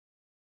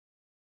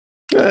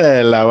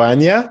Hello,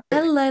 Anya.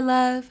 Hello,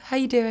 love. How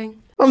you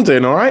doing? I'm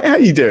doing all right. How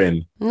you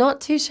doing? Not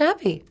too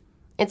shabby.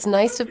 It's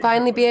nice to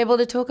finally be able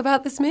to talk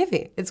about this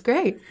movie. It's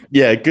great.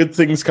 Yeah, good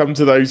things come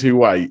to those who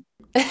wait.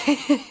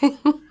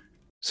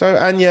 So,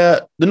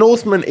 Anya, The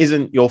Northman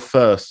isn't your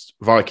first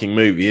Viking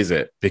movie, is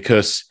it?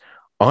 Because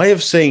I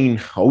have seen,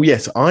 oh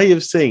yes, I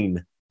have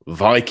seen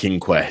Viking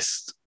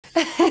Quest.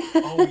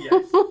 Oh,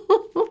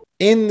 yes.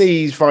 In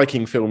these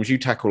Viking films, you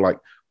tackle like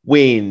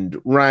wind,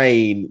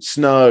 rain,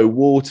 snow,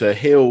 water,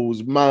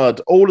 hills, mud,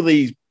 all of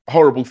these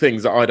horrible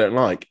things that I don't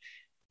like.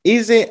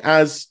 Is it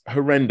as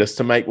horrendous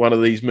to make one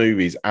of these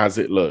movies as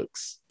it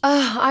looks?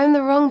 I'm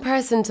the wrong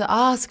person to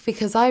ask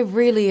because I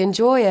really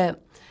enjoy it.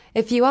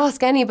 If you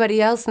ask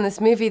anybody else in this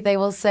movie, they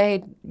will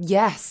say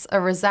yes, a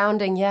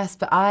resounding yes,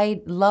 but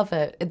I love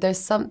it. There's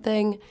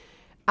something,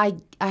 I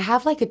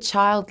have like a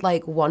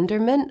childlike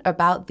wonderment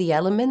about the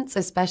elements,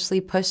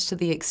 especially pushed to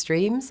the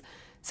extremes.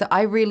 So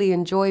I really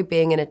enjoy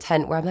being in a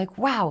tent where I'm like,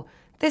 wow,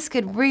 this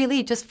could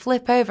really just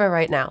flip over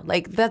right now.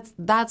 Like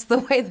that's the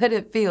way that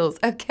it feels.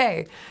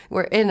 Okay,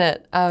 we're in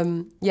it.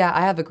 Yeah,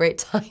 I have a great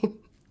time.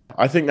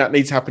 I think that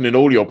needs to happen in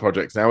all your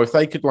projects now. If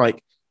they could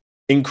like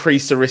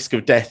increase the risk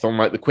of death on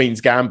like the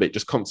Queen's Gambit,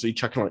 just constantly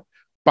chucking like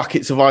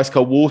buckets of ice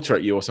cold water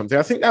at you or something,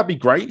 I think that'd be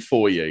great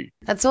for you.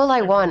 That's all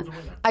I want.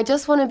 I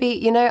just want to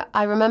be,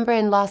 I remember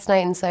in Last Night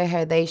in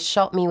Soho, they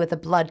shot me with a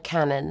blood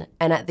cannon.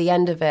 And at the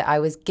end of it, I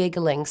was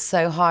giggling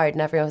so hard.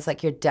 And everyone was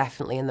like, you're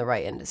definitely in the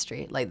right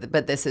industry. Like,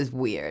 but this is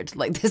weird.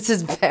 Like, this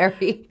is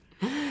very,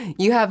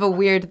 you have a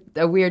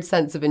weird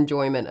sense of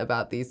enjoyment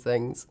about these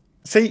things.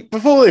 See,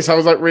 before this, I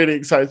was like really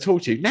excited to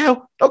talk to you.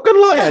 Now, not gonna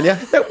lie, Anya,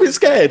 a little bit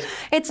scared.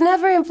 It's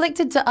never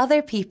inflicted to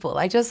other people.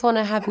 I just want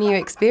to have new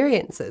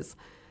experiences.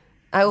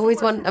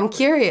 I'm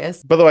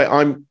curious. By the way,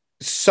 I'm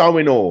so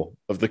in awe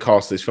of the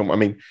cast of this film. I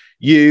mean,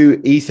 you,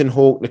 Ethan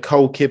Hawke,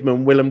 Nicole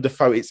Kidman, Willem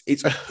Dafoe,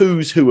 it's a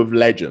who's who of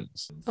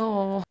legends.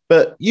 Oh.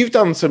 But you've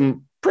done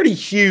some pretty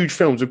huge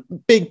films with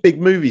big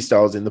movie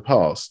stars in the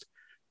past.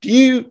 Do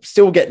you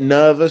still get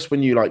nervous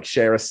when you like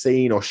share a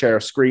scene or share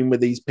a screen with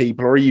these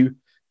people, or are you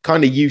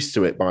kind of used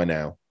to it by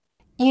now?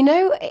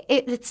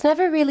 It's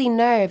never really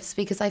nerves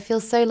because I feel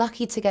so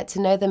lucky to get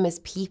to know them as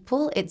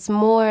people. It's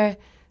more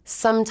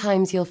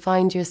sometimes you'll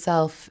find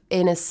yourself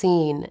in a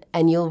scene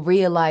and you'll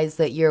realize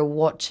that you're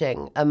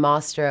watching a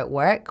master at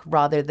work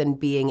rather than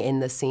being in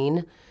the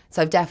scene.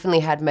 So I've definitely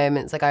had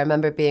moments, like I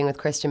remember being with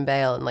Christian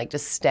Bale and like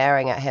just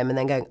staring at him and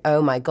then going,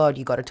 oh my God,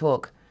 you got to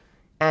talk.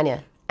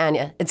 Anya,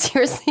 it's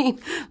your scene.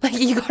 Like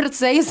you got to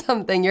say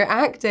something, you're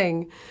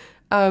acting.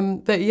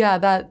 But yeah,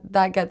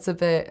 that gets a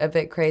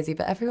bit crazy,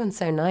 but everyone's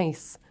so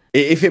nice.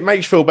 If it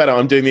makes you feel better,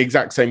 I'm doing the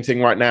exact same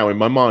thing right now in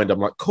my mind. I'm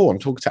like, cool, I'm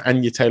talking to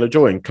Anya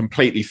Taylor-Joy and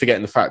completely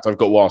forgetting the fact I've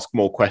got to ask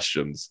more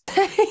questions.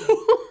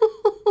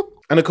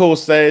 And of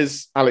course,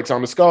 there's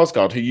Alexander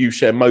Skarsgård, who you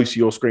share most of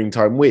your screen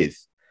time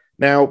with.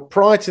 Now,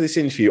 prior to this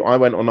interview, I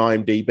went on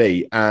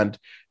IMDb and,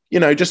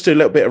 just do a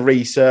little bit of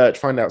research,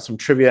 find out some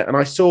trivia, and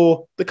I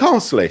saw the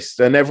cast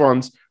list and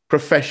everyone's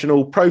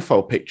professional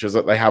profile pictures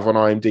that they have on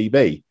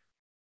IMDb.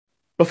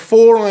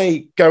 Before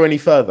I go any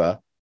further,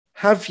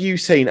 have you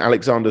seen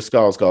Alexander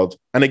Skarsgård?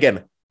 And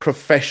again,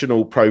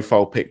 professional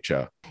profile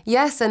picture.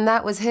 Yes, and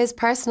that was his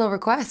personal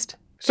request.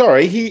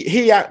 Sorry,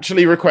 he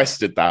actually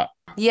requested that.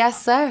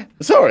 Yes, sir.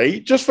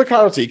 Sorry, just for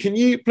clarity, can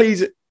you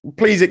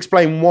please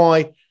explain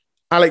why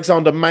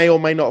Alexander may or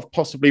may not have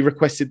possibly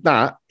requested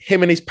that,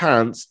 him in his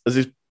pants, as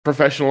his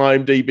professional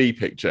IMDb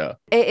picture?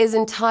 It is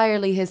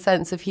entirely his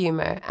sense of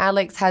humor.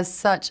 Alex has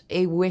such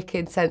a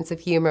wicked sense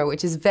of humor,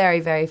 which is very,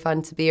 very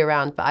fun to be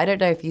around. But I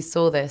don't know if you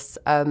saw this.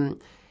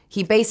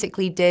 He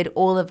basically did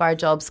all of our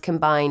jobs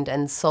combined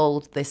and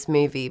sold this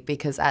movie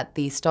because at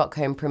the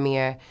Stockholm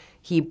premiere,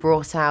 he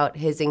brought out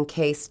his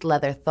encased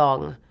leather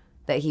thong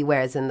that he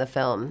wears in the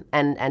film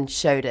and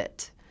showed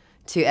it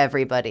to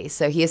everybody.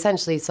 So he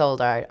essentially sold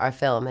our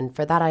film, and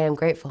for that I am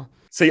grateful.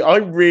 See,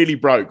 I'm really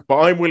broke, but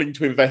I'm willing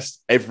to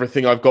invest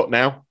everything I've got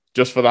now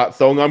just for that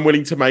thong. I'm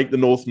willing to make The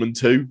Northman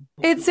 2.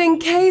 It's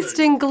encased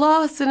in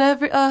glass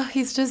and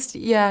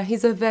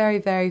he's a very,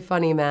 very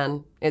funny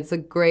man. It's a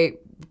great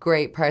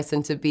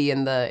person to be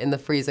in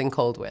the freezing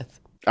cold with.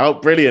 Oh,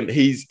 brilliant.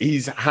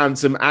 He's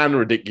handsome and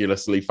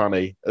ridiculously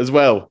funny as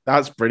well.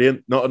 That's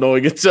brilliant. Not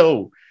annoying at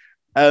all.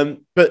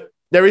 But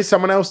there is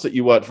someone else that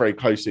you worked very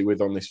closely with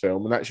on this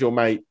film, and that's your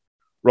mate,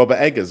 Robert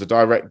Eggers, the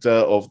director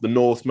of The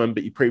Northman,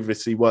 but you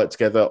previously worked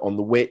together on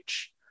The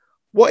Witch.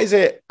 What is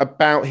it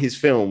about his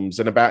films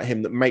and about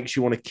him that makes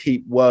you want to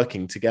keep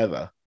working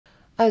together?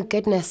 Oh,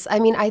 goodness. I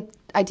mean,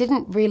 I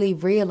didn't really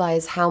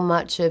realize how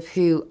much of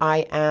who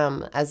I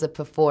am as a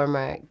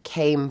performer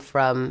came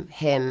from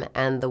him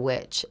and The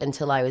Witch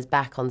until I was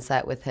back on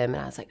set with him.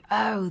 And I was like,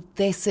 oh,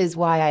 this is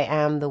why I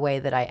am the way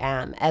that I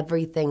am.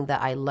 Everything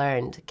that I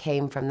learned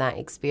came from that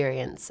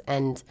experience.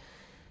 And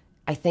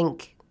I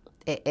think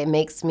it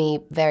makes me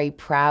very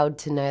proud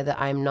to know that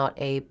I'm not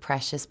a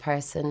precious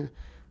person,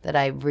 that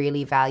I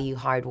really value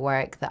hard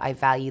work, that I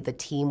value the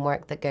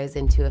teamwork that goes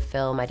into a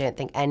film. I don't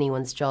think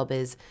anyone's job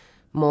is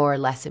more or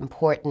less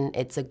important.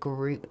 It's a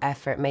group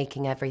effort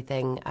making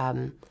everything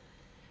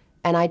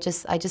And I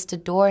just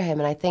adore him.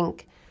 And I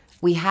think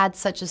we had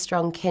such a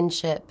strong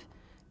kinship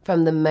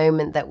from the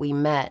moment that we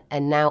met.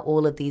 And now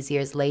all of these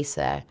years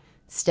later,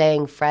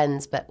 staying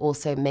friends, but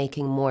also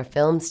making more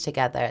films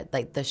together.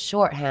 Like, the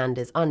shorthand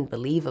is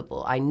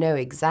unbelievable. I know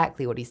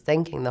exactly what he's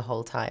thinking the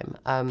whole time.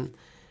 And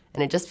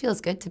it just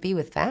feels good to be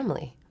with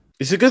family.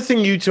 It's a good thing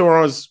you two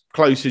are as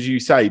close as you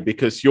say,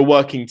 because you're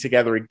working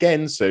together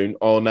again soon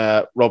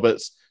on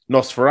Robert's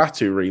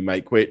Nosferatu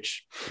remake,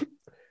 which,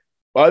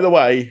 by the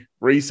way,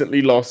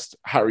 recently lost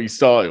Harry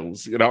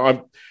Styles. You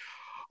know,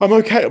 I'm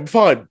okay. I'm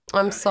fine.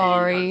 I'm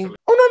sorry.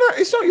 Oh,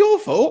 no, it's not your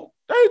fault.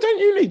 No, don't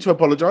you need to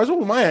apologise.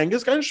 All my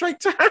anger's going straight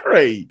to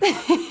Harry.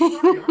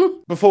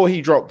 Before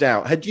he dropped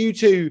out, had you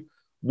two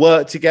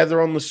worked together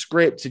on the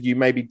script? Had you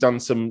maybe done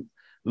some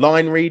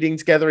line reading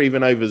together,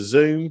 even over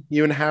Zoom,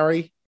 you and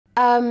Harry?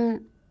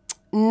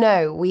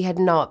 No, we had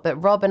not. But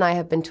Rob and I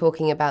have been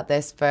talking about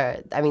this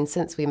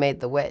since we made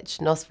The Witch.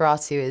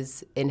 Nosferatu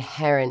is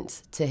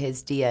inherent to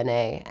his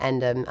DNA,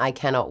 and I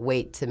cannot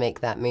wait to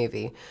make that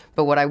movie.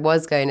 But what I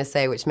was going to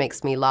say, which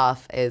makes me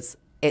laugh, is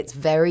it's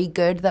very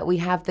good that we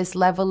have this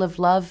level of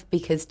love,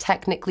 because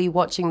technically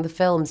watching the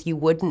films, you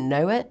wouldn't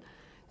know it.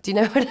 Do you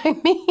know what I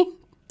mean?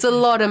 It's a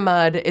lot of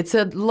mud. It's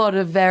a lot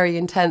of very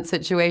intense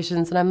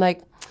situations. And I'm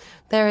like,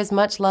 there is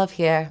much love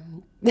here.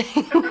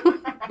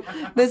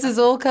 This is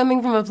all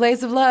coming from a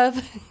place of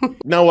love.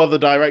 No other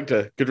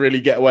director could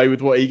really get away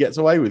with what he gets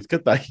away with,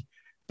 could they?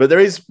 But there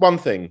is one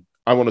thing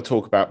I want to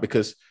talk about,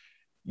 because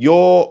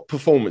your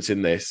performance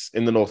in this,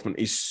 in The Northman,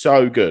 is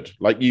so good.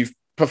 Like, you've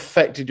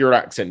perfected your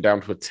accent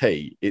down to a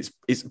T. It's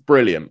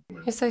brilliant.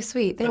 You're so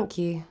sweet. Thank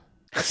you.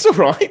 That's all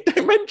right.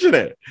 Don't mention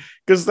it.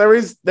 Because there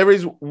is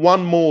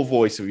one more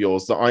voice of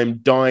yours that I'm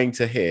dying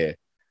to hear.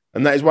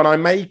 And that is one I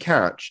may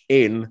catch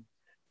in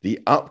the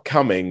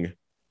upcoming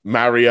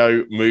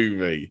Mario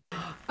movie.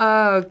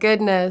 Oh,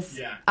 goodness.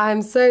 Yeah.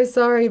 I'm so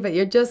sorry, but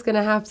you're just going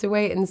to have to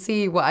wait and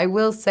see. What I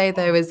will say,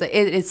 though, is that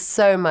it is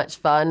so much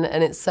fun,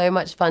 and it's so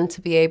much fun to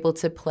be able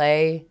to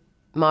play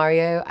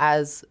Mario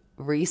as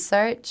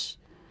research.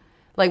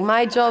 Like,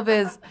 my job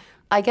is,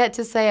 I get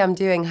to say I'm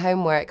doing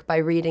homework by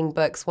reading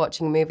books,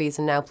 watching movies,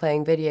 and now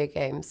playing video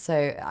games.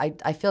 So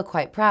I feel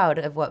quite proud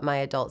of what my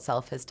adult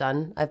self has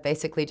done. I've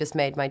basically just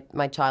made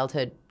my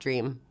childhood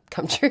dream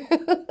come true.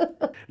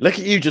 Look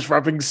at you just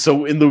rubbing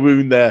salt in the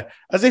wound there.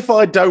 As if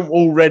I don't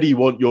already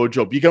want your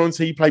job. You go and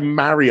see you play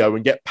Mario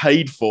and get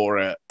paid for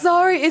it.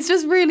 Sorry, it's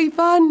just really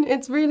fun.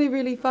 It's really,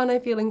 really fun. I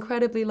feel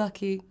incredibly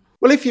lucky.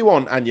 Well, if you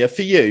want, Anya,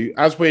 for you,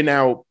 as we're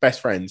now best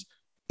friends,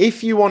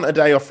 if you want a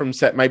day off from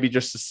set, maybe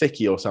just a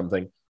sickie or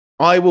something,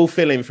 I will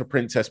fill in for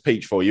Princess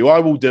Peach for you. I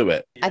will do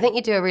it. I think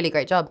you do a really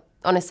great job,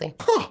 honestly.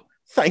 Oh,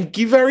 thank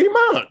you very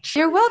much.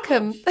 You're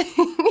welcome.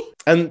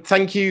 And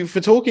thank you for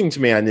talking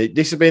to me, Anya.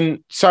 This has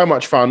been so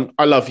much fun.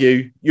 I love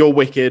you. You're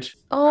wicked.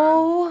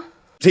 Oh.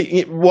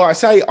 See, well, I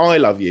say I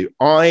love you.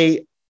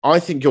 I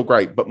think you're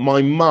great, but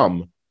my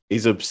mum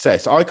is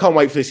obsessed. I can't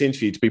wait for this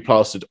interview to be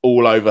plastered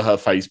all over her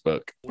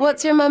Facebook.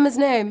 What's your mum's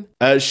name?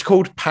 She's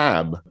called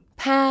Pam.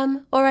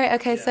 Pam. All right.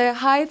 Okay. Yeah. So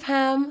hi,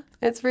 Pam.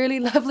 It's really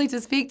lovely to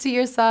speak to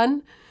your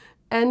son.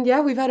 And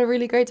yeah, we've had a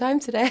really great time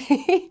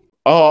today.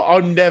 Oh,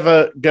 I'm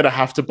never going to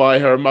have to buy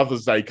her a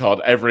Mother's Day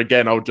card ever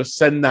again. I'll just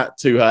send that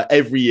to her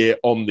every year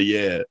on the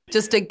year.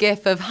 Just a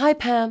gif of, hi,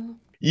 Pam.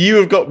 You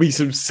have got me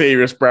some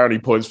serious brownie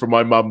points from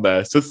my mum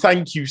there. So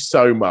thank you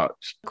so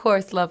much. Of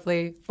course,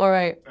 lovely. All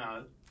right.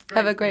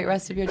 Have a great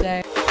rest of your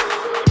day.